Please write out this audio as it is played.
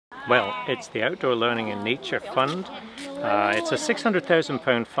Well, it's the Outdoor Learning and Nature Fund. It's a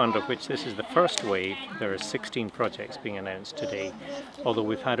 £600,000 fund, of which this is the first wave. There are 16 projects being announced today, although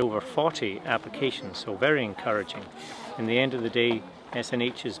we've had over 40 applications, so very encouraging. In the end of the day,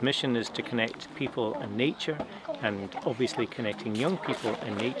 SNH's mission is to connect people and nature, and obviously connecting young people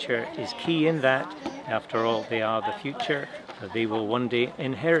and nature is key in that. After all, they are the future. They will one day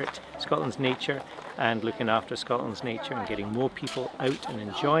inherit Scotland's nature, and looking after Scotland's nature and getting more people out and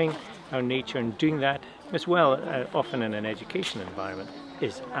enjoying our nature and doing that as well, often in an education environment,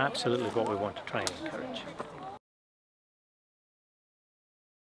 is absolutely what we want to try and encourage.